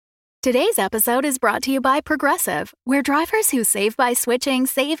Today's episode is brought to you by Progressive, where drivers who save by switching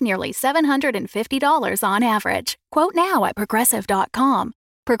save nearly $750 on average. Quote now at Progressive.com.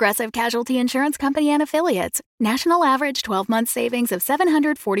 Progressive Casualty Insurance Company and Affiliates. National average 12-month savings of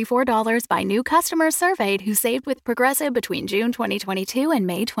 $744 by new customers surveyed who saved with Progressive between June 2022 and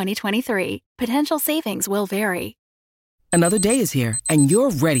May 2023. Potential savings will vary. Another day is here, and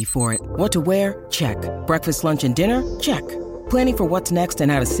you're ready for it. What to wear? Check. Breakfast, lunch, and dinner? Check. Planning for what's next and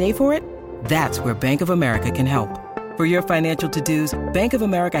how to save for it? That's where Bank of America can help. For your financial to-dos, Bank of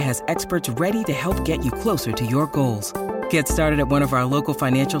America has experts ready to help get you closer to your goals. Get started at one of our local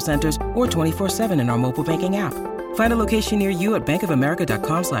financial centers or 24/7 in our mobile banking app. Find a location near you at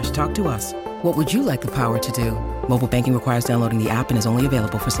bankofamerica.com/talktous. What would you like the power to do? Mobile banking requires downloading the app and is only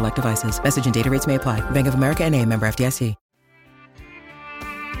available for select devices. Message and data rates may apply. Bank of America N.A., member FDIC.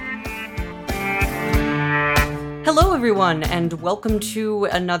 Hello, everyone, and welcome to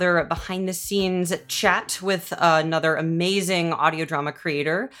another behind-the-scenes chat with another amazing audio drama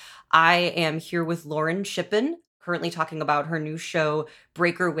creator. I am here with Lauren Shippen, currently talking about her new show,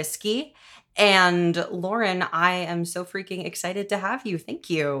 Breaker Whiskey. And Lauren, I am so freaking excited to have you. Thank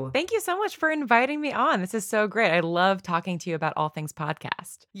you. Thank you so much for inviting me on. This is so great. I love talking to you about all things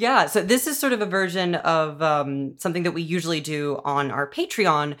podcast. Yeah, so this is sort of a version of something that we usually do on our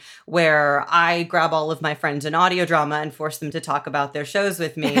Patreon, where I grab all of my friends in audio drama and force them to talk about their shows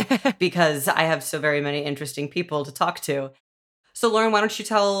with me because I have so very many interesting people to talk to. So, Lauren, why don't you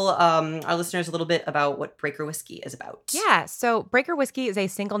tell our listeners a little bit about what Breaker Whiskey is about? Yeah, so Breaker Whiskey is a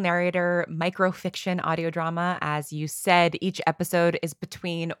single narrator microfiction audio drama. As you said, each episode is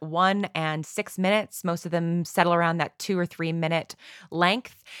between 1 and 6 minutes. Most of them settle around that 2 or 3 minute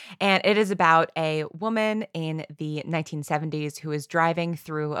length. And it is about a woman in the 1970s who is driving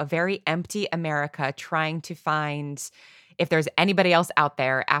through a very empty America trying to find if there's anybody else out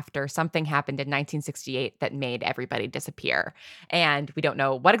there after something happened in 1968 that made everybody disappear. And we don't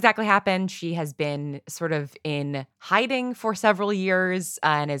know what exactly happened. She has been sort of in hiding for several years,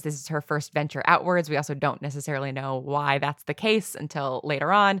 and as this is her first venture outwards, we also don't necessarily know why that's the case until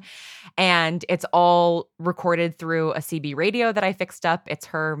later on. And it's all recorded through a CB radio that I fixed up. It's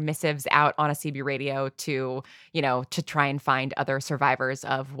her missives out on a CB radio to try and find other survivors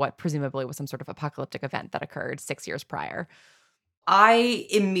of what presumably was some sort of apocalyptic event that occurred 6 years prior. I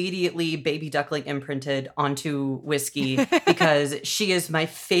immediately baby duckling imprinted onto Whiskey because she is my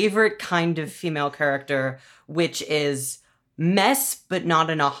favorite kind of female character, which is mess, but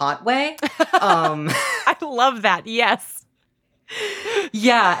not in a hot way. I love that. Yes.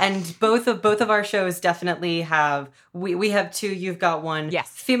 Yeah, and both of our shows definitely have we have two, you've got one.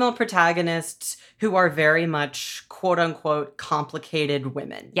 Yes. Female protagonists who are very much quote unquote complicated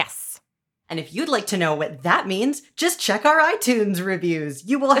women. Yes. And if you'd like to know what that means, just check our iTunes reviews.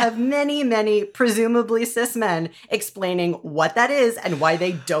 You will have many, many presumably cis men explaining what that is and why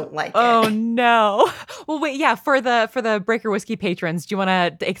they don't like it. Oh no. Well, wait, yeah, for the Breaker Whiskey patrons, do you want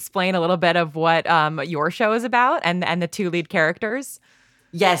to explain a little bit of what your show is about and the two lead characters?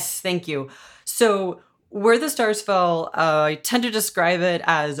 Yes, thank you. So Where the Stars Fell, I tend to describe it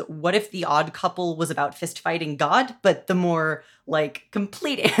as what if The Odd Couple was about fist fighting God, but the more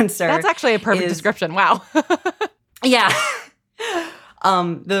complete answer. That's actually a perfect description. Wow. Yeah.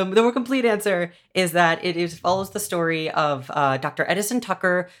 The more complete answer is that it follows the story of Dr. Edison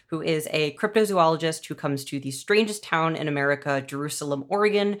Tucker, who is a cryptozoologist who comes to the strangest town in America, Jerusalem,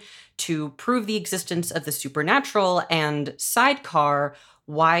 Oregon, to prove the existence of the supernatural, and sidecar,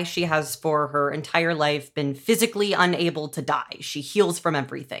 why she has for her entire life been physically unable to die. She heals from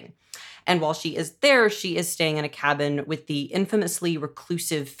everything. And while she is there, she is staying in a cabin with the infamously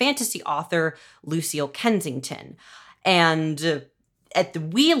reclusive fantasy author Lucille Kensington. And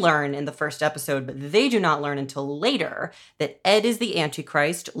we learn in the first episode, but they do not learn until later, that Ed is the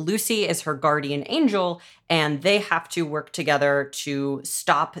Antichrist, Lucy is her guardian angel, and they have to work together to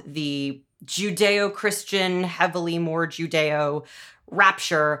stop the Judeo-Christian, heavily more Judeo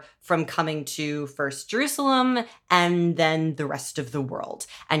rapture from coming to first Jerusalem and then the rest of the world.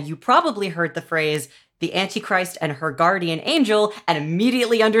 And you probably heard the phrase, the Antichrist and her guardian angel, and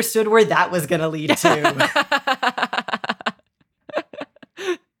immediately understood where that was going to lead to.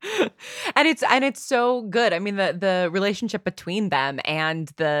 And it's so good. I mean, the relationship between them and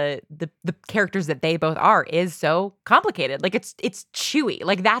the characters that they both are is so complicated. It's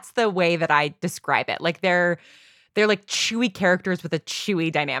chewy. That's the way that I describe it. They're chewy characters with a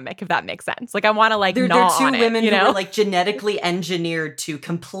chewy dynamic, if that makes sense. I want to they're gnaw two on women it, who were genetically engineered to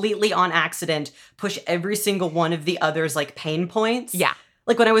completely on accident push every single one of the others pain points. Yeah.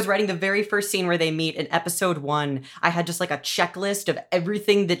 Like when I was writing the very first scene where they meet in episode 1, I had just like a checklist of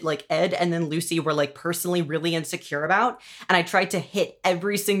everything that like Ed and then Lucy were like personally really insecure about. And I tried to hit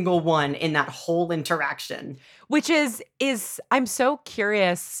every single one in that whole interaction. Which is I'm so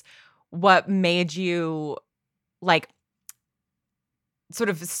curious what made you like sort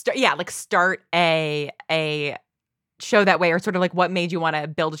of start a show that way, or sort of like what made you want to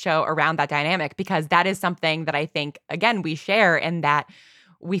build a show around that dynamic, because that is something that I think, again, we share, in that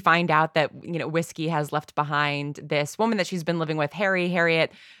we find out that, you know, Whiskey has left behind this woman that she's been living with,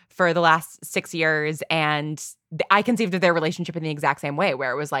 Harriet, for the last 6 years. And I conceived of their relationship in the exact same way,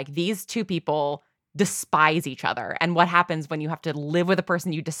 where it was like these two people despise each other, and what happens when you have to live with a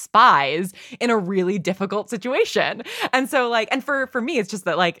person you despise in a really difficult situation. And so like, and for me, it's just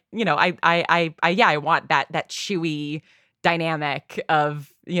that, like, you know, I want that chewy dynamic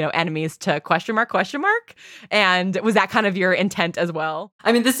of, you know, enemies to question mark. And was that kind of your intent as well?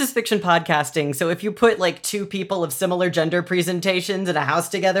 I mean, this is fiction podcasting. So if you put like two people of similar gender presentations in a house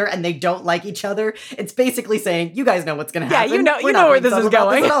together and they don't like each other, it's basically saying, you guys know what's going to happen. Yeah, you know where this is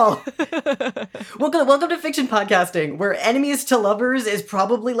going. Welcome to fiction podcasting, where enemies to lovers is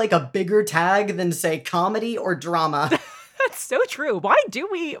probably like a bigger tag than, say, comedy or drama. That's so true. Why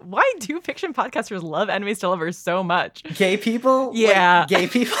do fiction podcasters love enemies to lovers so much? Gay people? Yeah. Like, gay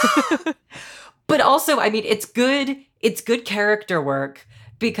people. But also, I mean, it's good character work,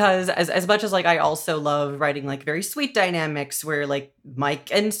 because as much as like I also love writing like very sweet dynamics where like Mike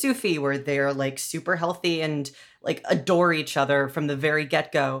and Sufi, where they're like super healthy and like adore each other from the very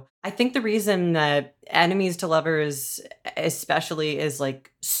get-go. I think the reason that enemies to lovers especially is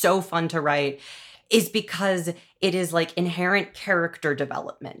like so fun to write is because it is like inherent character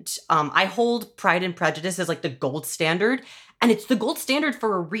development. I hold Pride and Prejudice as like the gold standard, and it's the gold standard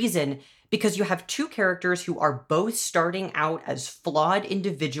for a reason, because you have two characters who are both starting out as flawed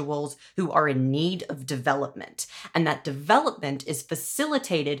individuals who are in need of development. And that development is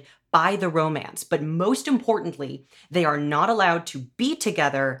facilitated by the romance. But most importantly, they are not allowed to be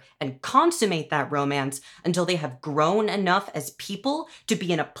together and consummate that romance until they have grown enough as people to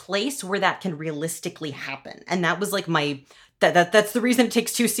be in a place where that can realistically happen. And that was like that's the reason it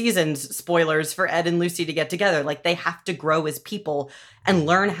takes 2 seasons, spoilers, for Ed and Lucy to get together. Like, they have to grow as people and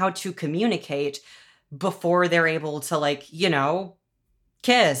learn how to communicate before they're able to, like, you know,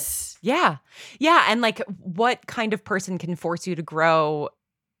 kiss. Yeah. Yeah. And like, what kind of person can force you to grow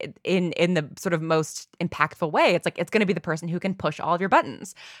in the sort of most impactful way? It's like, it's going to be the person who can push all of your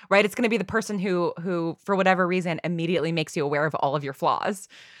buttons, right? It's going to be the person who for whatever reason immediately makes you aware of all of your flaws.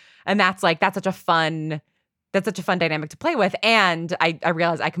 And that's such a fun dynamic to play with. And I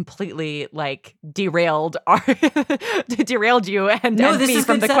realized I completely like derailed you and me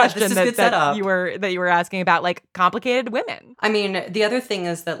from the question that you were asking about, like, complicated women. I mean, the other thing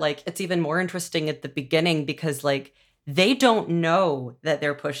is that like it's even more interesting at the beginning, because like they don't know that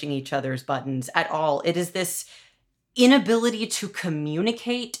they're pushing each other's buttons at all. It is this inability to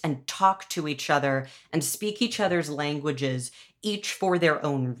communicate and talk to each other and speak each other's languages, each for their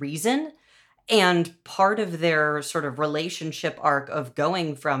own reason. And part of their sort of relationship arc of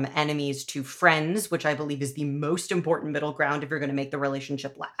going from enemies to friends, which I believe is the most important middle ground if you're going to make the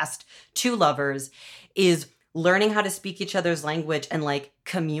relationship last, to lovers, is learning how to speak each other's language and like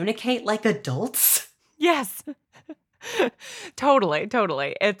communicate like adults. Yes. Totally.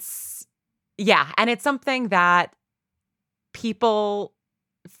 It's, yeah. And it's something that people,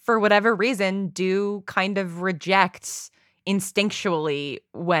 for whatever reason, do kind of reject instinctually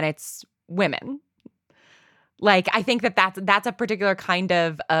when it's women. Like, I think that's a particular kind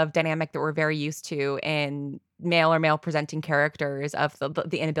of dynamic that we're very used to in male or male presenting characters, of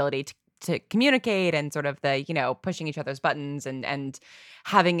the inability to communicate and sort of the, you know, pushing each other's buttons and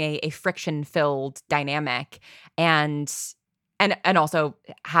having a friction filled dynamic, and also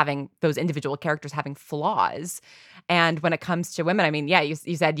having those individual characters having flaws. And when it comes to women, I mean, yeah, you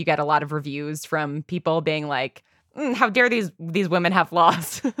said you get a lot of reviews from people being like, how dare these women have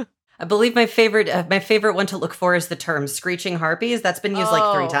flaws? I believe my favorite one to look for is the term screeching harpies. That's been used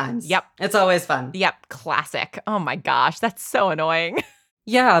like 3 times. Yep. It's always fun. Yep. Classic. Oh my gosh. That's so annoying.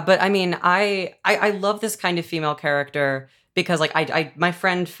 Yeah, but I mean, I love this kind of female character because like my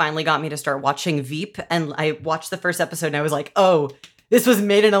friend finally got me to start watching Veep, and I watched the first episode and I was like, oh, this was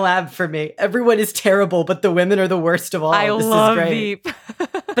made in a lab for me. Everyone is terrible, but the women are the worst of all. I love is great. Veep.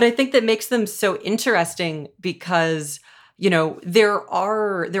 But I think that makes them so interesting because, you know, there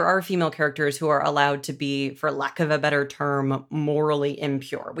are female characters who are allowed to be, for lack of a better term, morally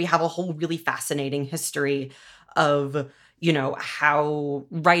impure. We have a whole really fascinating history of, how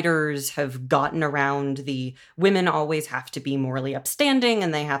writers have gotten around the women always have to be morally upstanding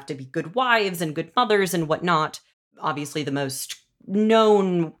and they have to be good wives and good mothers and whatnot. Obviously, the most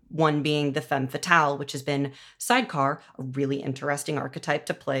known one being the femme fatale, which has been Sidecar, a really interesting archetype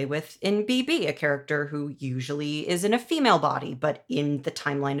to play with in BB, a character who usually is in a female body, but in the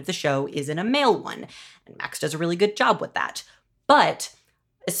timeline of the show is in a male one. And Max does a really good job with that. But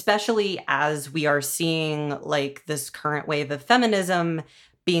especially as we are seeing like this current wave of feminism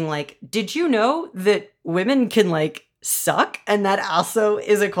being like, did you know that women can like suck? And that also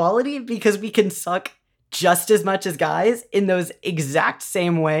is equality because we can suck just as much as guys in those exact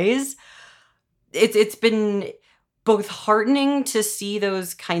same ways. It's been both heartening to see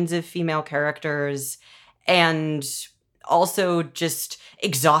those kinds of female characters and also just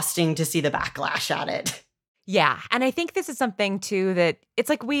exhausting to see the backlash at it. Yeah. And I think this is something too that it's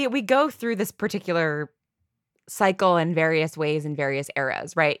like we go through this particular cycle in various ways in various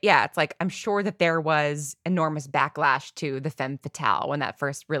eras, right? Yeah, it's like I'm sure that there was enormous backlash to the femme fatale when that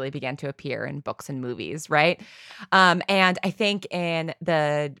first really began to appear in books and movies, right? And I think in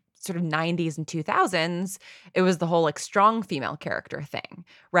the sort of 90s and 2000s, it was the whole like strong female character thing,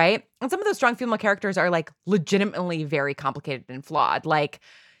 right? And some of those strong female characters are like legitimately very complicated and flawed. Like,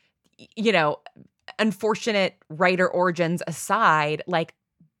 unfortunate writer origins aside, like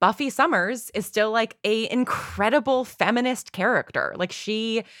Buffy Summers is still like a incredible feminist character. Like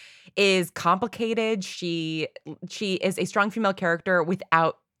she is complicated. She is a strong female character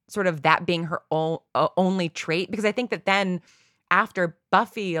without sort of that being her only trait. Because I think that then after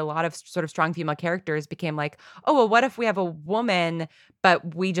Buffy, a lot of sort of strong female characters became like, oh, well, what if we have a woman,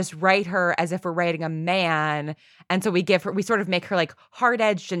 but we just write her as if we're writing a man. And so we sort of make her like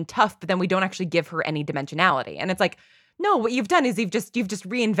hard-edged and tough, but then we don't actually give her any dimensionality. And it's like, no, what you've done is you've just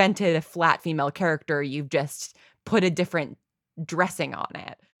reinvented a flat female character. You've just put a different dressing on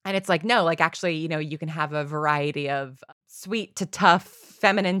it. And it's like, no, like actually, you can have a variety of sweet to tough,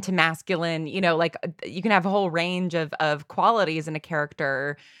 feminine to masculine, like you can have a whole range of qualities in a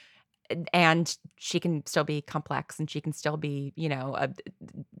character, and she can still be complex and she can still be,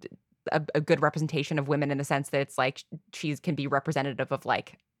 a good representation of women in the sense that it's like she can be representative of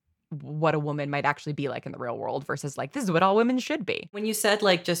like what a woman might actually be like in the real world versus like, this is what all women should be. When you said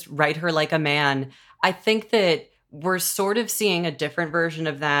like, just write her like a man, I think that we're sort of seeing a different version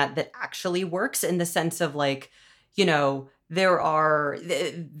of that actually works in the sense of like,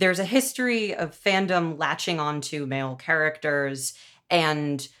 there's a history of fandom latching onto male characters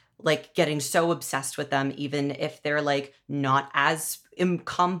and like getting so obsessed with them, even if they're like not as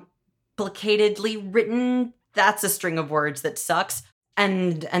complicatedly written. That's a string of words that sucks.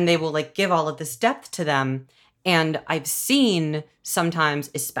 And they will like give all of this depth to them. And I've seen sometimes,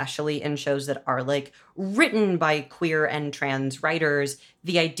 especially in shows that are like written by queer and trans writers,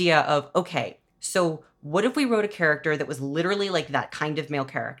 the idea of, okay, so what if we wrote a character that was literally like that kind of male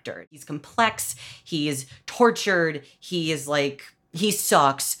character? He's complex, he's tortured, he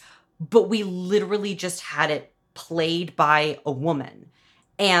sucks, but we literally just had it played by a woman.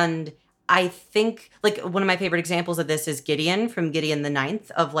 And I think like one of my favorite examples of this is Gideon from Gideon the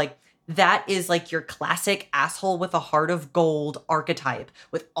Ninth, of like, that is like your classic asshole with a heart of gold archetype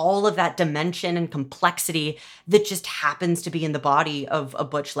with all of that dimension and complexity that just happens to be in the body of a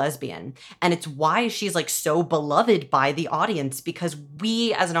butch lesbian. And it's why she's like so beloved by the audience, because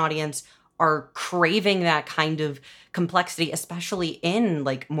we as an audience are craving that kind of complexity, especially in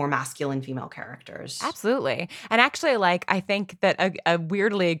like more masculine female characters. Absolutely. And actually, like, I think that a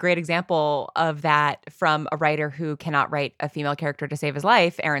weirdly great example of that from a writer who cannot write a female character to save his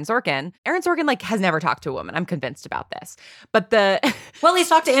life, Aaron Sorkin. Aaron Sorkin, like, has never talked to a woman. I'm convinced about this. But well, he's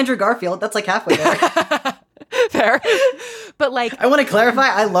talked to Andrew Garfield. That's like halfway there. Fair. But like, I want to clarify,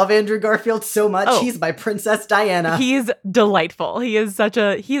 I love Andrew Garfield so much. Oh, he's my Princess Diana. He's delightful. He's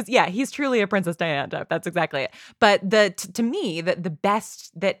truly a Princess Diana type. That's exactly it. But to me,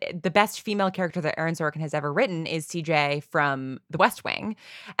 the best female character that Aaron Sorkin has ever written is CJ from The West Wing.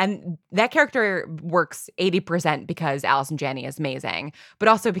 And that character works 80% because Allison Janney is amazing, but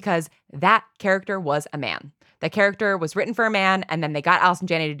also because that character was a man. That character was written for a man, and then they got Allison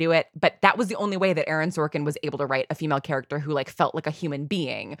Janney to do it. But that was the only way that Aaron Sorkin was able to write a female character who like felt like a human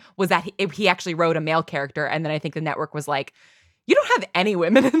being, was that he actually wrote a male character. And then I think the network was like, you don't have any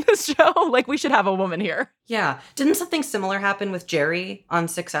women in this show. Like, we should have a woman here. Yeah. Didn't something similar happen with Jerry on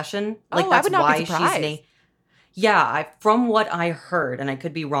Succession? Like, I would not be surprised. Yeah, from what I heard, and I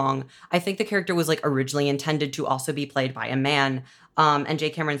could be wrong, I think the character was like originally intended to also be played by a man. And J.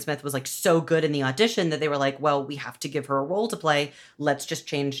 Cameron Smith was like so good in the audition that they were like, well, we have to give her a role to play. Let's just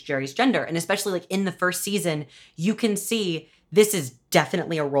change Jerry's gender. And especially like in the first season, you can see this is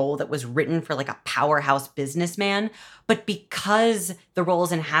definitely a role that was written for like a powerhouse businessman. But because the role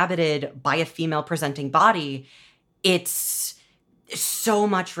is inhabited by a female presenting body, it's so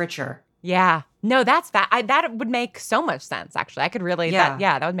much richer. Yeah. No, that's that would make so much sense, actually. I could really,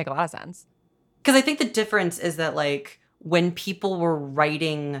 that would make a lot of sense. Because I think the difference is that, like, when people were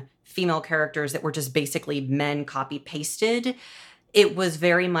writing female characters that were just basically men copy-pasted, it was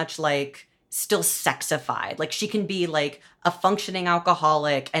very much, like, still sexified. Like, she can be, like, a functioning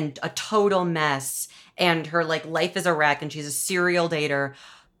alcoholic and a total mess, and her, like, life is a wreck, and she's a serial dater,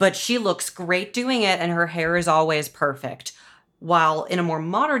 but she looks great doing it, and her hair is always perfect. While in a more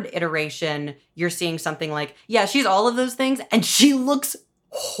modern iteration, you're seeing something like, yeah, she's all of those things, and she looks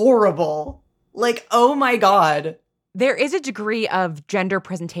horrible. Like, oh my God. There is a degree of gender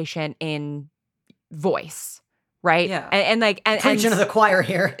presentation in voice, right? Yeah. And Preaching to the choir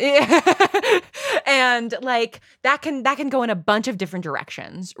here. And like that can go in a bunch of different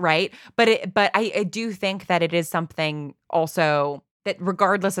directions, right? But I do think that it is something also that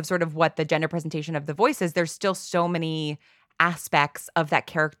regardless of sort of what the gender presentation of the voice is, there's still so many aspects of that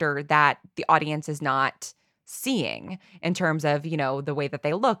character that the audience is not seeing in terms of, you know, the way that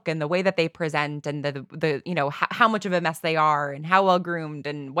they look and the way that they present and the you know, how much of a mess they are and how well groomed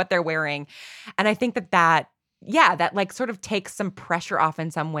and what they're wearing. And I think that like sort of takes some pressure off in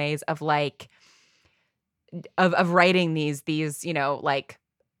some ways of like of writing these, you know, like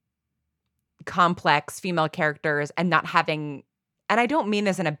complex female characters and not having, and I don't mean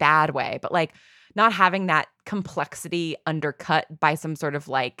this in a bad way, but like not having that complexity undercut by some sort of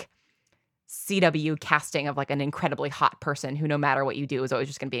like CW casting of like an incredibly hot person who no matter what you do is always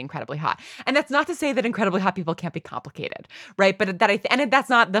just going to be incredibly hot. And that's not to say that incredibly hot people can't be complicated, right? But that's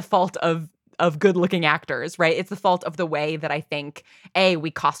not the fault of good-looking actors, right? It's the fault of the way that I think, A,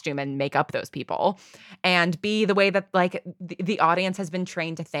 we costume and make up those people, and B, the way that like the audience has been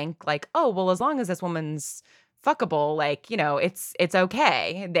trained to think like, oh, well, as long as this woman's fuckable, like, you know, it's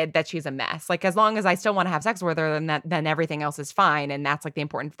okay that she's a mess. Like, as long as I still want to have sex with her, then everything else is fine. And that's like the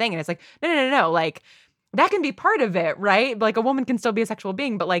important thing. And it's like, no. Like, that can be part of it, right? Like, a woman can still be a sexual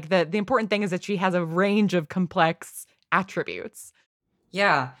being, but like the important thing is that she has a range of complex attributes.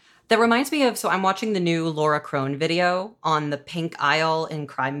 Yeah. That reminds me of, so I'm watching the new Laura Crone video on the pink aisle in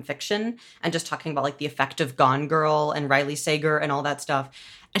crime fiction and just talking about like the effect of Gone Girl and Riley Sager and all that stuff.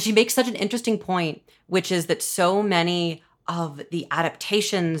 And she makes such an interesting point, which is that so many of the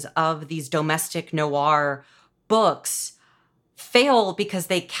adaptations of these domestic noir books fail because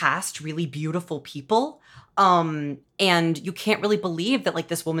they cast really beautiful people. And you can't really believe that like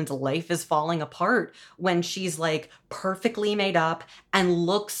this woman's life is falling apart when she's like perfectly made up and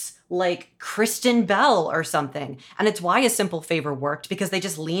looks like Kristen Bell or something. And it's why A Simple Favor worked, because they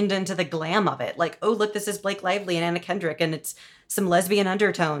just leaned into the glam of it. Like, oh, look, this is Blake Lively and Anna Kendrick, and it's some lesbian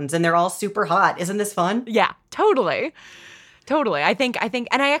undertones, and they're all super hot. Isn't this fun? Yeah, totally. I think,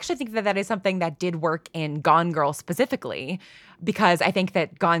 and I actually think that is something that did work in Gone Girl specifically, because I think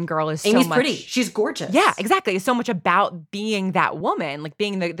that Gone Girl is Amy's so much pretty. She's gorgeous. Yeah, exactly. It's so much about being that woman, like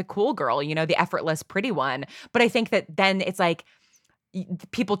being the cool girl, you know, the effortless, pretty one. But I think that then it's like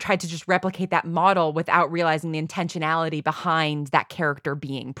people tried to just replicate that model without realizing the intentionality behind that character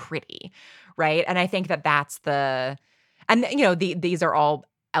being pretty, right? And I think that that's and you know, these are all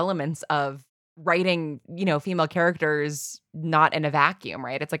elements of writing, you know, female characters not in a vacuum,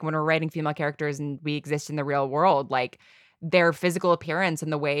 right? It's like when we're writing female characters and we exist in the real world, like their physical appearance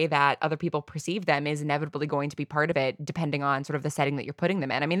and the way that other people perceive them is inevitably going to be part of it, depending on sort of the setting that you're putting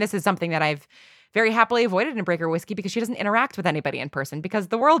them in. I mean, this is something that I've very happily avoided in Breaker Whiskey because she doesn't interact with anybody in person because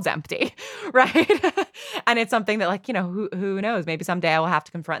the world's empty, right? And it's something that, like, you know, who knows? Maybe someday I will have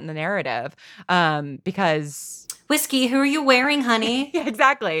to confront in the narrative because... Whiskey, who are you wearing, honey? Yeah,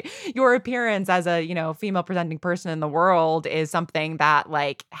 exactly. Your appearance as a, you know, female presenting person in the world is something that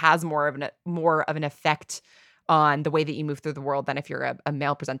like has more of an effect on the way that you move through the world than if you're a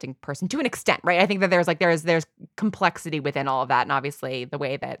male presenting person, to an extent, right? I think that there's complexity within all of that, and obviously the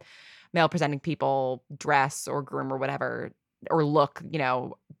way that male presenting people dress or groom or whatever or look, you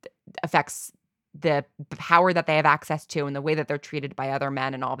know, affects the power that they have access to and the way that they're treated by other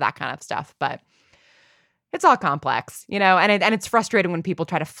men and all of that kind of stuff. But it's all complex, you know, and it's frustrating when people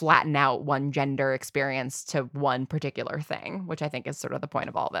try to flatten out one gender experience to one particular thing, which I think is sort of the point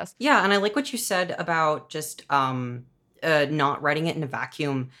of all this. Yeah, and I like what you said about just not writing it in a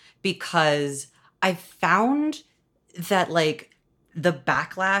vacuum, because I found that like the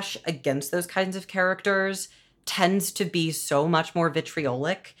backlash against those kinds of characters tends to be so much more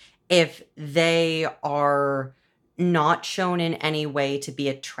vitriolic if they are not shown in any way to be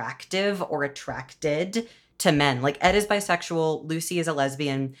attractive or attracted to men. Like Ed is bisexual, Lucy is a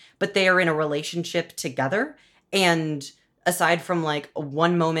lesbian, but they are in a relationship together. And aside from like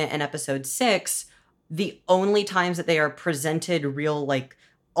one moment in episode 6, the only times that they are presented real like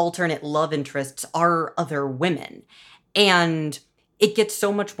alternate love interests are other women. And it gets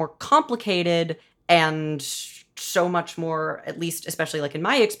so much more complicated and so much more, at least especially like in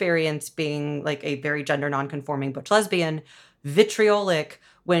my experience being like a very gender nonconforming butch lesbian, vitriolic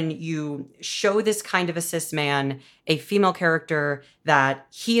when you show this kind of a cis man, a female character that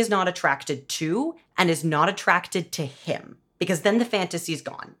he is not attracted to and is not attracted to him, because then the fantasy's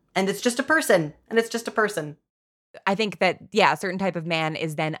gone and it's just a person and it's just a person. I think that, yeah, a certain type of man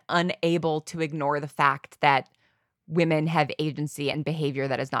is then unable to ignore the fact that women have agency and behavior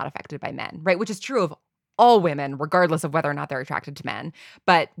that is not affected by men, right? Which is true of all women, regardless of whether or not they're attracted to men.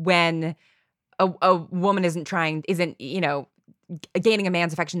 But when a woman isn't, you know, gaining a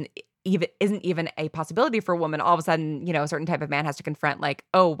man's affection isn't even a possibility for a woman, all of a sudden, you know, a certain type of man has to confront like,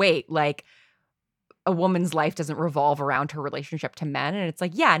 oh, wait, like a woman's life doesn't revolve around her relationship to men. And it's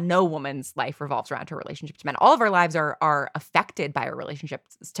like, yeah, no woman's life revolves around her relationship to men. All of our lives are affected by our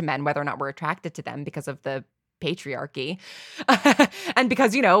relationships to men, whether or not we're attracted to them because of the patriarchy. And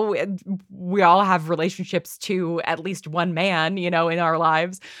because, you know, we all have relationships to at least one man, you know, in our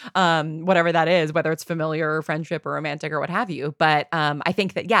lives, whatever that is, whether it's familiar or friendship or romantic or what have you. But I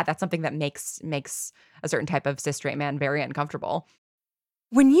think that, yeah, that's something that makes a certain type of cis straight man very uncomfortable.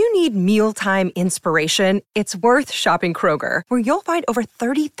 When you need mealtime inspiration, it's worth shopping Kroger, where you'll find over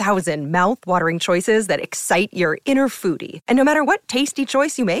 30,000 mouth-watering choices that excite your inner foodie. And no matter what tasty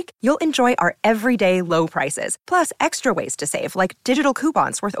choice you make, you'll enjoy our everyday low prices, plus extra ways to save, like digital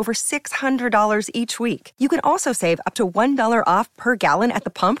coupons worth over $600 each week. You can also save up to $1 off per gallon at the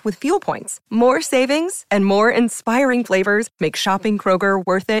pump with fuel points. More savings and more inspiring flavors make shopping Kroger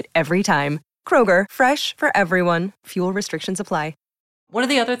worth it every time. Kroger, fresh for everyone. Fuel restrictions apply. One of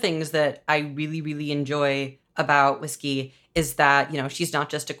the other things that I really, really enjoy about Whiskey is that, you know, she's not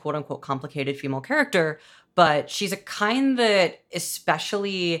just a quote unquote complicated female character, but she's a kind that,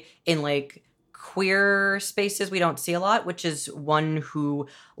 especially in like queer spaces, we don't see a lot, which is one who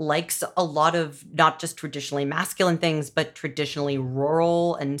likes a lot of not just traditionally masculine things, but traditionally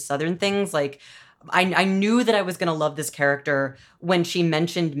rural and Southern things. Like, I knew that I was going to love this character when she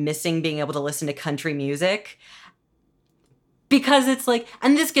mentioned missing being able to listen to country music. Because it's like,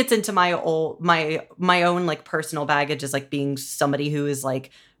 and this gets into my own like personal baggage as like being somebody who is like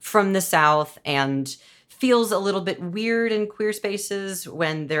from the South and feels a little bit weird in queer spaces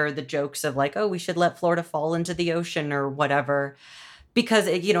when there are the jokes of like, oh, we should let Florida fall into the ocean or whatever. Because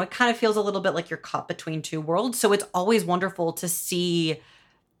it, you know, it kind of feels a little bit like you're caught between two worlds. So it's always wonderful to see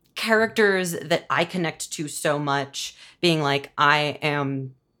characters that I connect to so much being like, I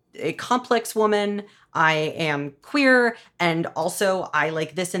am a complex woman, I am queer, and also I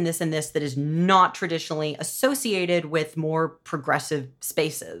like this and this and this that is not traditionally associated with more progressive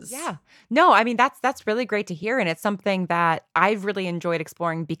spaces. Yeah. No, I mean, that's really great to hear. And it's something that I've really enjoyed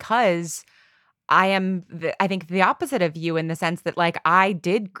exploring because I am, I think, the opposite of you in the sense that like I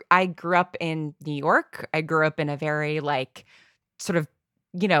grew up in New York. I grew up in a very like sort of,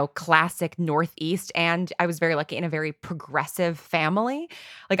 you know, classic Northeast. And I was very lucky in a very progressive family.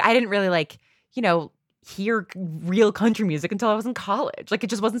 Like I didn't really like, you know, hear real country music until I was in college. Like it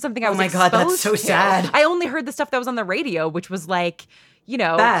just wasn't something I was exposed to. Oh my God, that's so sad. I only heard the stuff that was on the radio, which was like, you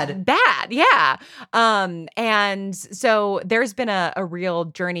know, bad. Yeah. And so there's been a real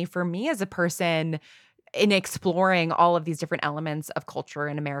journey for me as a person in exploring all of these different elements of culture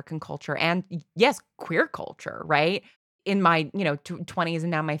and American culture and yes, queer culture, right? In my, you know, 20s and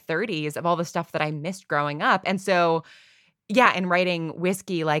now my 30s of all the stuff that I missed growing up. And so, yeah, in writing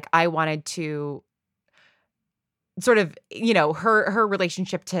Whiskey, like I wanted to sort of, you know, her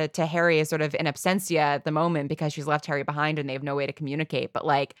relationship to Harry is sort of in absentia at the moment because she's left Harry behind and they have no way to communicate. But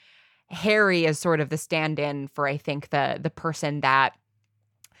like Harry is sort of the stand-in for, I think, the person that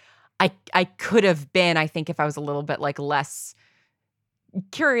I could have been, I think, if I was a little bit like less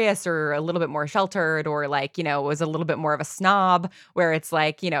curious or a little bit more sheltered or like, you know, was a little bit more of a snob where it's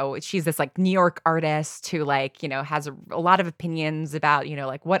like, you know, she's this like New York artist who like, you know, has a lot of opinions about, you know,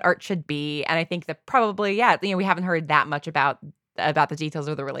 like what art should be. And I think that probably, yeah, you know, we haven't heard that much about the details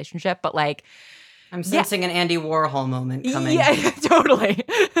of the relationship, but like, I'm sensing an Andy Warhol moment coming. Yeah, totally.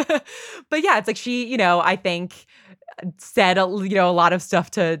 But yeah, it's like she, you know, I think said a lot of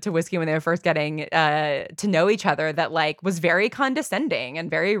stuff to Whiskey when they were first getting to know each other that like was very condescending and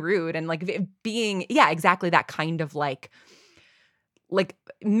very rude, and like being exactly that kind of like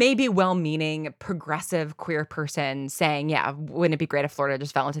maybe well-meaning progressive queer person saying, yeah, wouldn't it be great if Florida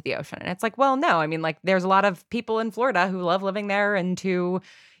just fell into the ocean? And it's like, well, no, I mean, like there's a lot of people in Florida who love living there and who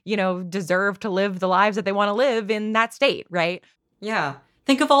deserve to live the lives that they want to live in that state, right? Yeah.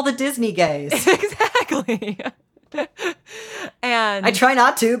 Think of all the Disney gays. Exactly. And I try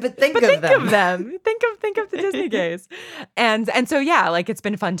not to, but think of them. Think of the Disney gays. And so yeah, like it's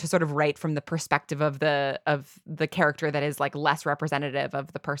been fun to sort of write from the perspective of the character that is like less representative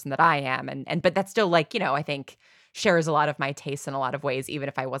of the person that I am, and but that's still like, I think shares a lot of my tastes in a lot of ways, even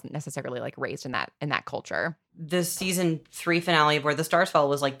if I wasn't necessarily like raised in that culture. The season 3 finale of Where the Stars Fell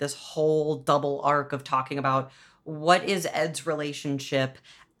was like this whole double arc of talking about what is Ed's relationship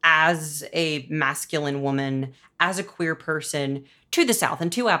as a masculine woman, as a queer person to the South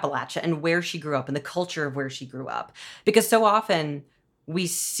and to Appalachia and where she grew up and the culture of where she grew up. Because so often we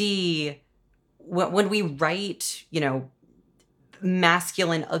see when we write,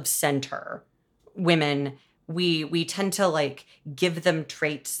 masculine of center women, we tend to like give them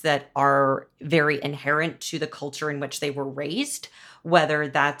traits that are very inherent to the culture in which they were raised, whether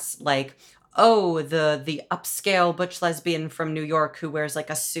that's like, oh, the upscale butch lesbian from New York who wears like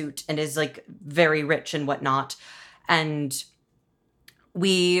a suit and is like very rich and whatnot. And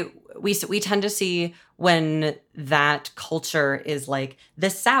we tend to see when that culture is like the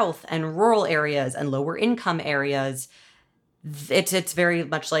South and rural areas and lower income areas, it's very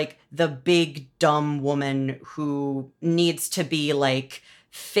much like the big dumb woman who needs to be like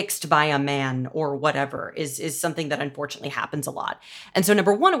fixed by a man or whatever is something that unfortunately happens a lot. And so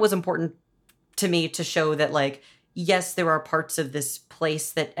number one, it was important to me to show that like, yes, there are parts of this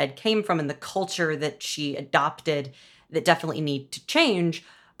place that Ed came from and the culture that she adopted that definitely need to change,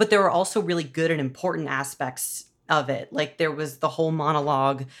 but there were also really good and important aspects of it. Like there was the whole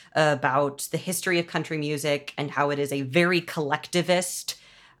monologue about the history of country music and how it is a very collectivist,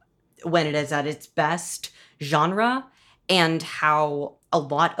 when it is at its best, genre, and how a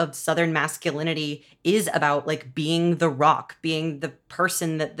lot of Southern masculinity is about like being the rock, being the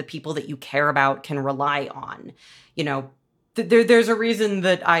person that the people that you care about can rely on. There's a reason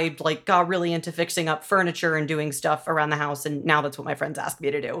that I like got really into fixing up furniture and doing stuff around the house, and now that's what my friends ask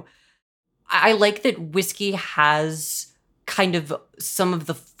me to do. I like that Whiskey has kind of some of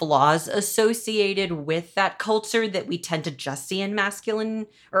the flaws associated with that culture that we tend to just see in masculine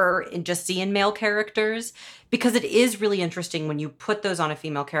or just see in male characters, because it is really interesting when you put those on a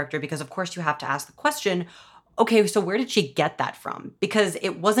female character, because of course you have to ask the question, okay, so where did she get that from? Because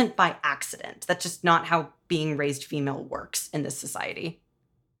it wasn't by accident. That's just not how being raised female works in this society.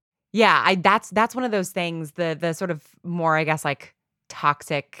 Yeah, that's one of those things, the sort of more, I guess, like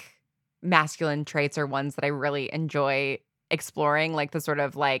toxic masculine traits are ones that I really enjoy exploring, like the sort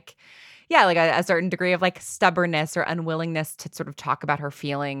of like, yeah, like a certain degree of like stubbornness or unwillingness to sort of talk about her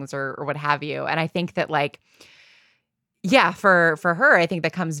feelings or what have you. And I think that like, yeah, for her, I think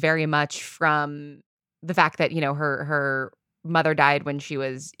that comes very much from the fact that, her mother died when she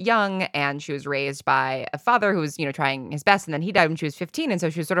was young, and she was raised by a father who was, trying his best, and then he died when she was 15, and so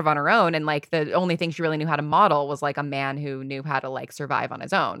she was sort of on her own, and like the only thing she really knew how to model was like a man who knew how to like survive on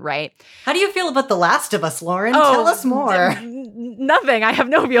his own, right? How do you feel about The Last of Us, Lauren? Tell us more. Nothing. I have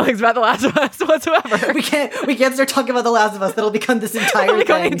no feelings about The Last of Us whatsoever. we can't start talking about The Last of Us. That'll become this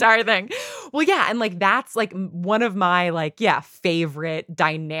entire thing. Well, yeah, and like that's like one of my like favorite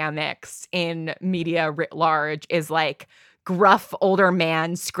dynamics in media writ large is like gruff older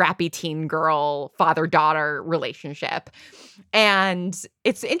man, scrappy teen girl, father-daughter relationship. And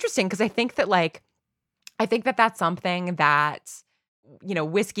it's interesting because I think that that's something that,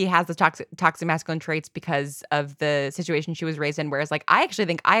 Whiskey has the toxic masculine traits because of the situation she was raised in, whereas like I actually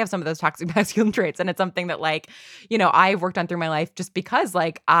think I have some of those toxic masculine traits, and it's something that like, I've worked on through my life just because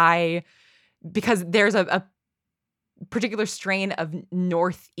because there's a particular strain of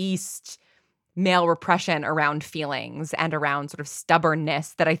Northeast male repression around feelings and around sort of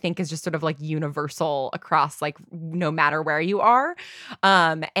stubbornness that I think is just sort of like universal across like no matter where you are.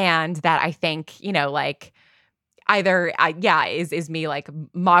 And that I think, like either is me like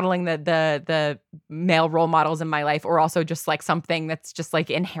modeling the male role models in my life, or also just like something that's just like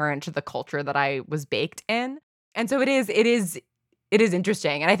inherent to the culture that I was baked in. And so it is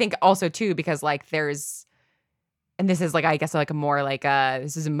interesting. And I think also too, because like and this is like, I guess like a more like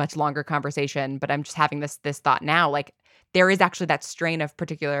this is a much longer conversation, but I'm just having this thought now, like there is actually that strain of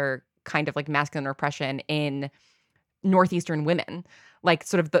particular kind of like masculine repression in Northeastern women. like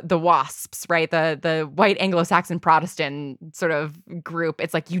sort of the WASPs, right? The white Anglo-Saxon Protestant sort of group.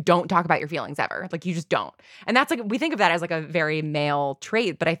 It's like you don't talk about your feelings ever. Like you just don't. And that's like, we think of that as like a very male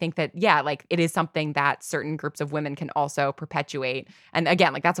trait, but I think that, yeah, like it is something that certain groups of women can also perpetuate. And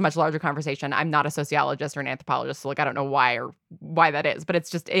again, like that's a much larger conversation. I'm not a sociologist or an anthropologist, so like I don't know why that is, but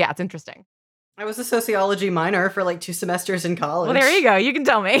it's just, yeah, it's interesting. I was a sociology minor for like 2 semesters in college. Well, there you go. You can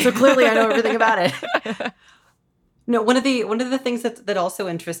tell me. So clearly I know everything about it. No, one of the things that also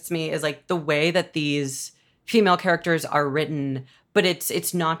interests me is like the way that these female characters are written, but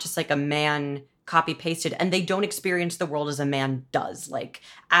it's not just like a man copy pasted, and they don't experience the world as a man does. Like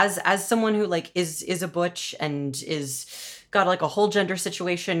as someone who like is a butch and is got like a whole gender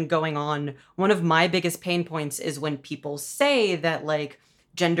situation going on, one of my biggest pain points is when people say that like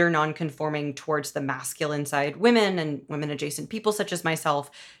gender nonconforming towards the masculine side women and women adjacent people such as myself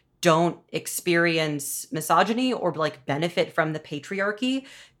don't experience misogyny or like benefit from the patriarchy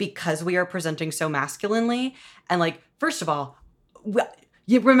because we are presenting so masculinely. And like, first of all,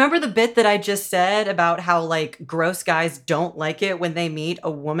 you remember the bit that I just said about how like gross guys don't like it when they meet a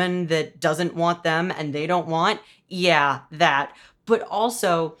woman that doesn't want them and they don't want? Yeah, that. But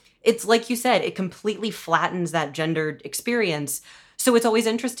also, it's like you said, it completely flattens that gendered experience. So it's always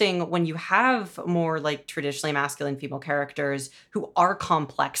interesting when you have more like traditionally masculine female characters who are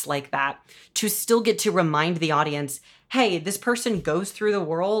complex like that to still get to remind the audience, hey, this person goes through the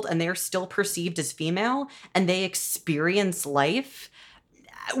world and they're still perceived as female and they experience life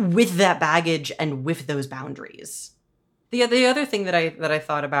with that baggage and with those boundaries. The other thing that I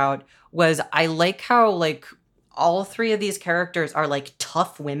thought about was I like how like all 3 of these characters are like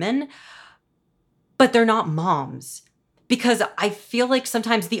tough women, but they're not moms. Because I feel like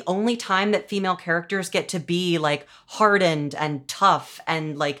sometimes the only time that female characters get to be like hardened and tough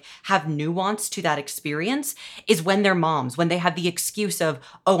and like have nuance to that experience is when they're moms, when they have the excuse of,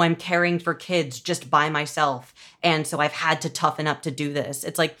 oh, I'm caring for kids just by myself. And so I've had to toughen up to do this.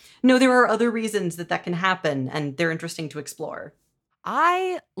 It's like, no, there are other reasons that can happen and they're interesting to explore.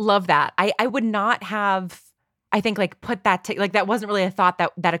 I love that. I would not have, I think, like put that like that wasn't really a thought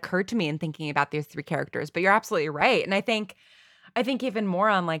that occurred to me in thinking about these 3 characters, but you're absolutely right. And I think even more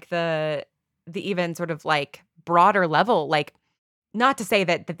on like the even sort of like broader level, like not to say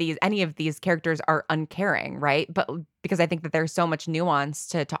that any of these characters are uncaring, right? But because I think that there's so much nuance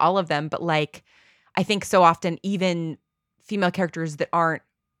to all of them, but like I think so often even female characters that aren't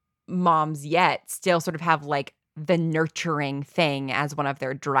moms yet still sort of have like the nurturing thing as one of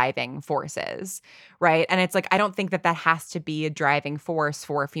their driving forces, right? And it's like, I don't think that has to be a driving force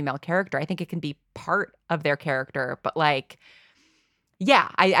for a female character. I think it can be part of their character, but like, yeah,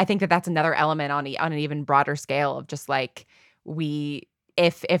 I think that that's another element on an even broader scale of just like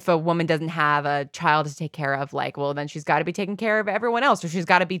if a woman doesn't have a child to take care of, like, well, then she's got to be taking care of everyone else, or she's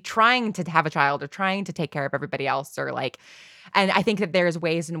got to be trying to have a child or trying to take care of everybody else, or like, and I think that there's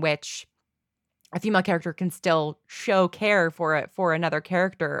ways in which a female character can still show care for another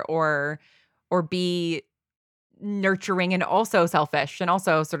character or be nurturing and also selfish and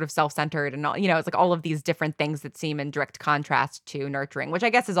also sort of self-centered and all, you know, it's like all of these different things that seem in direct contrast to nurturing, which I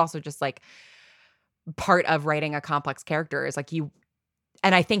guess is also just like part of writing a complex character is like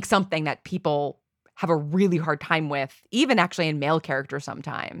and I think something that people have a really hard time with, even actually in male characters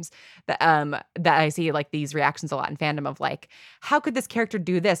sometimes, that I see like these reactions a lot in fandom of like, how could this character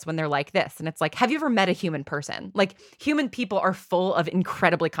do this when they're like this? And it's like, have you ever met a human person? Like human people are full of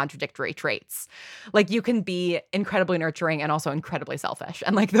incredibly contradictory traits. Like you can be incredibly nurturing and also incredibly selfish.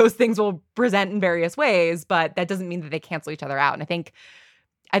 And like those things will present in various ways, but that doesn't mean that they cancel each other out. And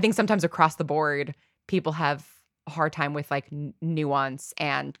I think sometimes across the board, people have a hard time with like nuance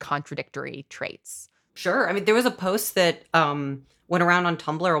and contradictory traits. Sure. I mean, there was a post that went around on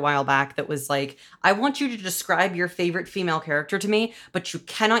Tumblr a while back that was like, I want you to describe your favorite female character to me, but you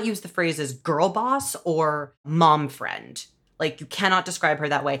cannot use the phrases girl boss or mom friend. Like, you cannot describe her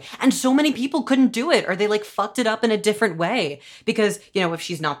that way. And so many people couldn't do it, or they like fucked it up in a different way. Because, you know, if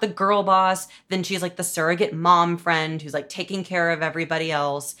she's not the girl boss, then she's like the surrogate mom friend who's like taking care of everybody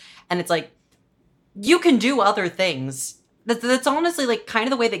else. And it's like, you can do other things. That's honestly like kind of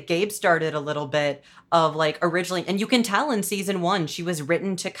the way that Gabe started a little bit of like originally. And you can tell in season 1, she was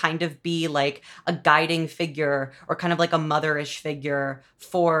written to kind of be like a guiding figure or kind of like a motherish figure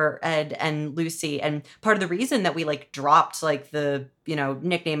for Ed and Lucy. And part of the reason that we like dropped like the, you know,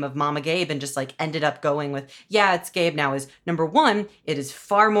 nickname of Mama Gabe and just like ended up going with, yeah, it's Gabe now is number 1, it is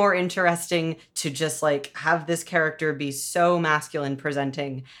far more interesting to just like have this character be so masculine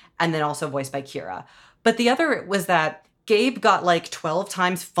presenting and then also voiced by Kira. But the other was that Gabe got like 12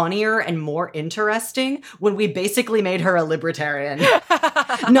 times funnier and more interesting when we basically made her a libertarian.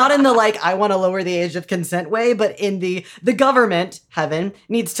 Not in the like, I want to lower the age of consent way, but in the government, heaven,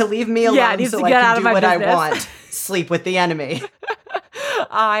 needs to leave me alone so I can do what I want. Sleep with the enemy.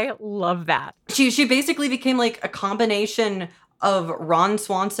 I love that. She basically became like a combination of Ron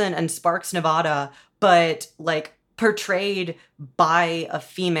Swanson and Sparks Nevada, but like portrayed by a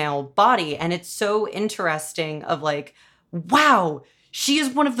female body. And it's so interesting of like, wow, she is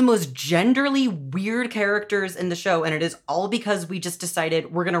one of the most genderly weird characters in the show. And it is all because we just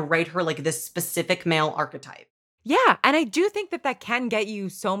decided we're going to write her like this specific male archetype. Yeah, and I do think that can get you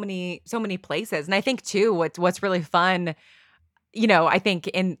so many places. And I think too, what's really fun, you know, I think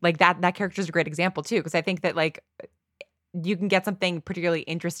in like that character is a great example too, because I think that like you can get something particularly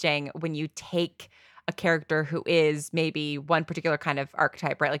interesting when you take a character who is maybe one particular kind of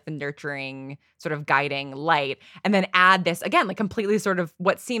archetype, right? Like the nurturing, sort of guiding light, and then add this, again, like completely sort of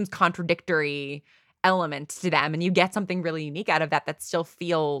what seems contradictory element to them. And you get something really unique out of that still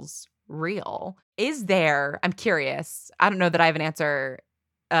feels real. Is there, I'm curious, I don't know that I have an answer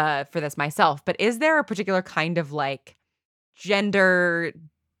for this myself, but is there a particular kind of like gender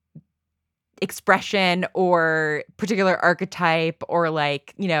expression or particular archetype or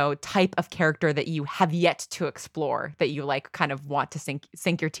like, you know, type of character that you have yet to explore that you like kind of want to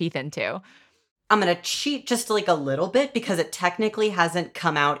sink your teeth into? I'm going to cheat just like a little bit because it technically hasn't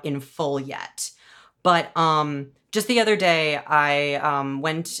come out in full yet. But just the other day, I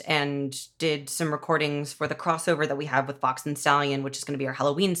went and did some recordings for the crossover that we have with Fox and Stallion, which is going to be our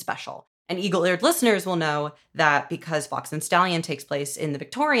Halloween special. And eagle-eared listeners will know that because Fox and Stallion takes place in the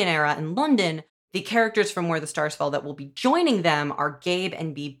Victorian era in London, the characters from Where the Stars Fell that will be joining them are Gabe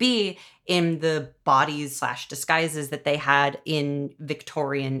and BB in the bodies/disguises that they had in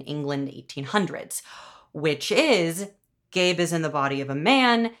Victorian England 1800s, which is Gabe is in the body of a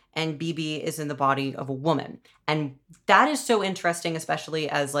man and BB is in the body of a woman. And that is so interesting, especially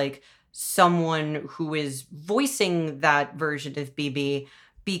as like someone who is voicing that version of BB,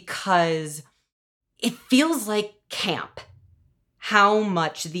 because it feels like camp how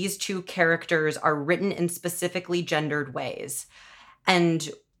much these two characters are written in specifically gendered ways. And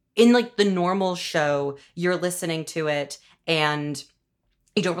in like the normal show, you're listening to it and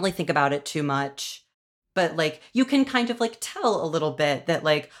you don't really think about it too much. But like you can kind of like tell a little bit that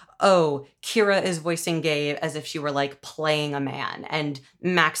like, oh, Kira is voicing Gabe as if she were like playing a man, and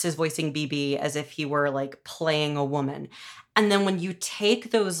Max is voicing BB as if he were like playing a woman. And then when you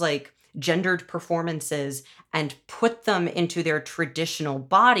take those like gendered performances and put them into their traditional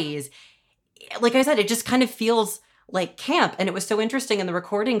bodies, like I said, it just kind of feels like camp. And it was so interesting in the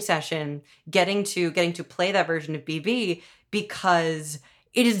recording session getting to play that version of BB, because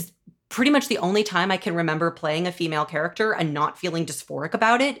it is pretty much the only time I can remember playing a female character and not feeling dysphoric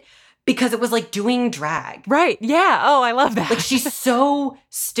about it, because it was like doing drag. Right. Yeah. Oh, I love that. Like she's so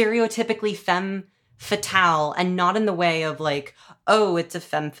stereotypically femme fatale, and not in the way of like, oh, it's a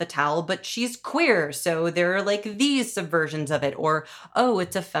femme fatale, but she's queer, so there are like these subversions of it. Or, oh,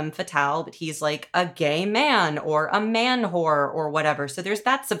 it's a femme fatale, but he's like a gay man or a man whore or whatever. So there's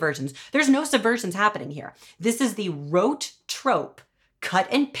that subversions. There's no subversions happening here. This is the rote trope cut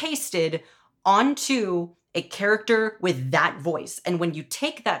and pasted onto a character with that voice. And when you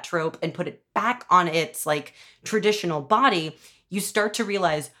take that trope and put it back on its like traditional body, you start to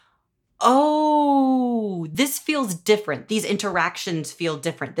realize, oh, this feels different. These interactions feel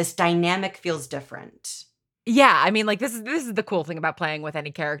different. This dynamic feels different. Yeah, I mean, like this is the cool thing about playing with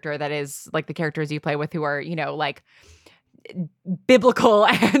any character that is like the characters you play with who are, you know, like biblical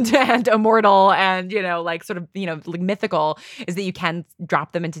and immortal and, you know, like sort of, you know, like mythical, is that you can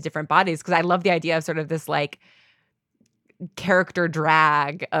drop them into different bodies. Because I love the idea of sort of this like character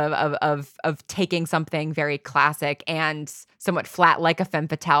drag of taking something very classic and somewhat flat like a femme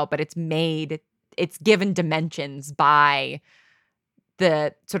fatale, but it's given dimensions by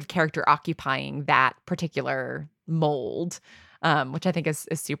the sort of character occupying that particular mold, which I think is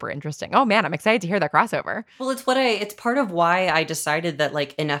super interesting. Oh man, I'm excited to hear that crossover. Well, it's part of why I decided that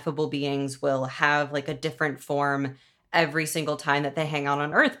like Ineffable Beings will have like a different form every single time that they hang out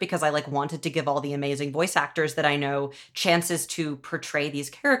on Earth, because I like wanted to give all the amazing voice actors that I know chances to portray these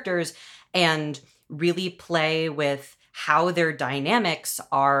characters and really play with how their dynamics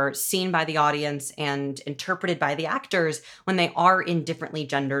are seen by the audience and interpreted by the actors when they are in differently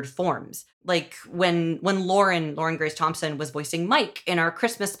gendered forms. Like when Lauren Grace Thompson was voicing Mike in our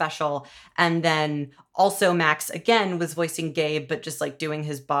Christmas special, and then also Max again was voicing Gabe, but just like doing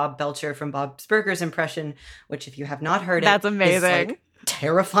his Bob Belcher from Bob's Burgers impression, which if you have not heard that's it, amazing. is like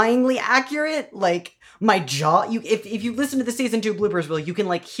terrifyingly accurate. Like my jaw, if you listen to the season 2 bloopers reel, you can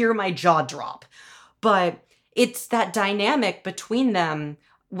like hear my jaw drop. But it's that dynamic between them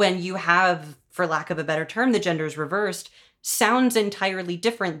when you have, for lack of a better term, the genders reversed, sounds entirely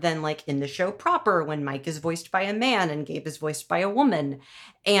different than like in the show proper when Mike is voiced by a man and Gabe is voiced by a woman.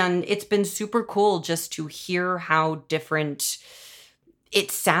 And it's been super cool just to hear how different it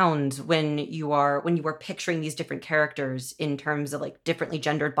sounds when you are picturing these different characters in terms of like differently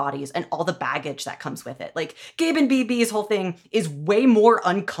gendered bodies and all the baggage that comes with it. Like Gabe and BB's whole thing is way more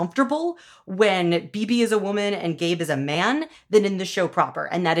uncomfortable when BB is a woman and Gabe is a man than in the show proper.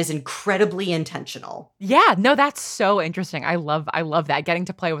 And that is incredibly intentional. Yeah, no, that's so interesting. I love that. Getting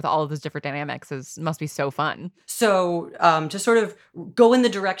to play with all of those different dynamics must be so fun. So to sort of go in the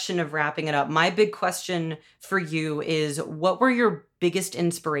direction of wrapping it up, my big question for you is, what were your biggest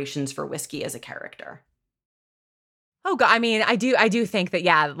inspirations for Whiskey as a character? Oh God, I mean, I do think that,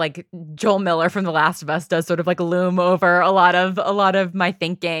 yeah, like Joel Miller from The Last of Us does sort of like loom over a lot of my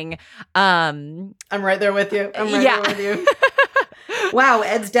thinking. I'm right there with you. There with you. Wow,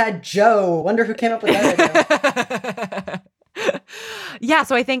 Ed's dad Joe. Wonder who came up with that idea. Yeah,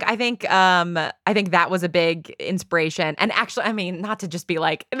 so I think that was a big inspiration. And actually, I mean, not to just be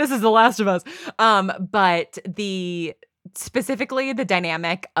like, this is The Last of Us, but specifically the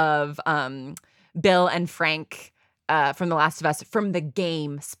dynamic of Bill and Frank from The Last of Us, from the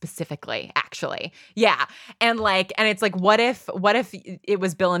game specifically, actually. Yeah. And it's like, what if it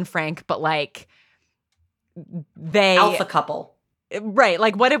was Bill and Frank, but like they alpha couple. Right.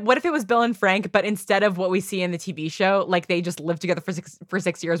 Like what if it was Bill and Frank, but instead of what we see in the TV show, like they just lived together for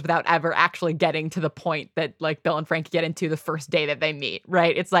 6 years without ever actually getting to the point that like Bill and Frank get into the first day that they meet.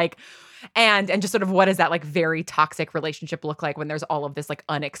 Right. It's like, and just sort of what does that like very toxic relationship look like when there's all of this like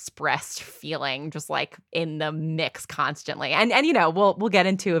unexpressed feeling just like in the mix constantly. And you know, we'll get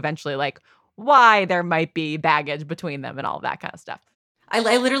into eventually like why there might be baggage between them and all that kind of stuff.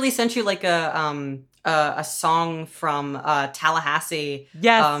 I literally sent you like a song from Tallahassee,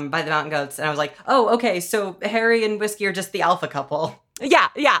 yes, by the Mountain Goats, and I was like, oh, okay, so Harry and Whiskey are just the alpha couple. Yeah,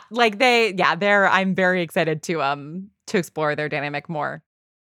 like I'm very excited to explore their dynamic more.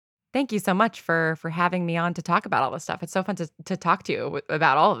 Thank you so much for having me on to talk about all this stuff. It's so fun to talk to you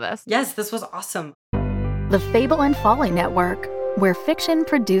about all of this. Yes, this was awesome. The Fable and Folly Network, where fiction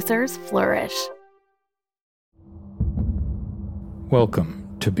producers flourish. Welcome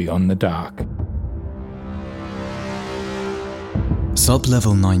to Beyond the Dark.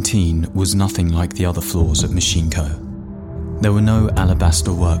 Sub-level 19 was nothing like the other floors at Machine Co. There were no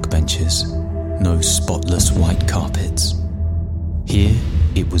alabaster workbenches, no spotless white carpets. Here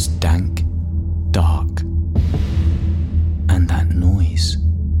it was dank, dark, and that noise.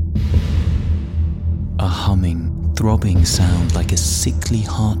 A humming, throbbing sound like a sickly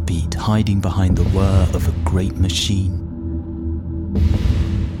heartbeat hiding behind the whir of a great machine.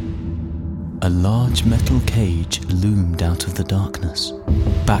 A large metal cage loomed out of the darkness,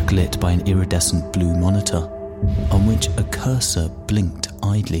 backlit by an iridescent blue monitor, on which a cursor blinked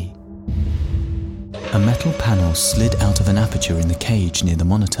idly. A metal panel slid out of an aperture in the cage near the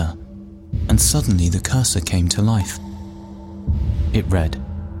monitor, and suddenly the cursor came to life. It read,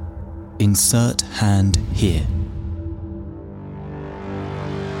 "Insert hand here."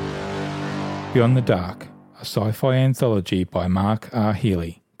 Beyond the Dark, a sci-fi anthology by Mark R.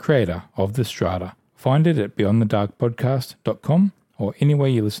 Healy, creator of The Strata. Find it at beyondthedarkpodcast.com or anywhere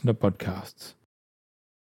you listen to podcasts.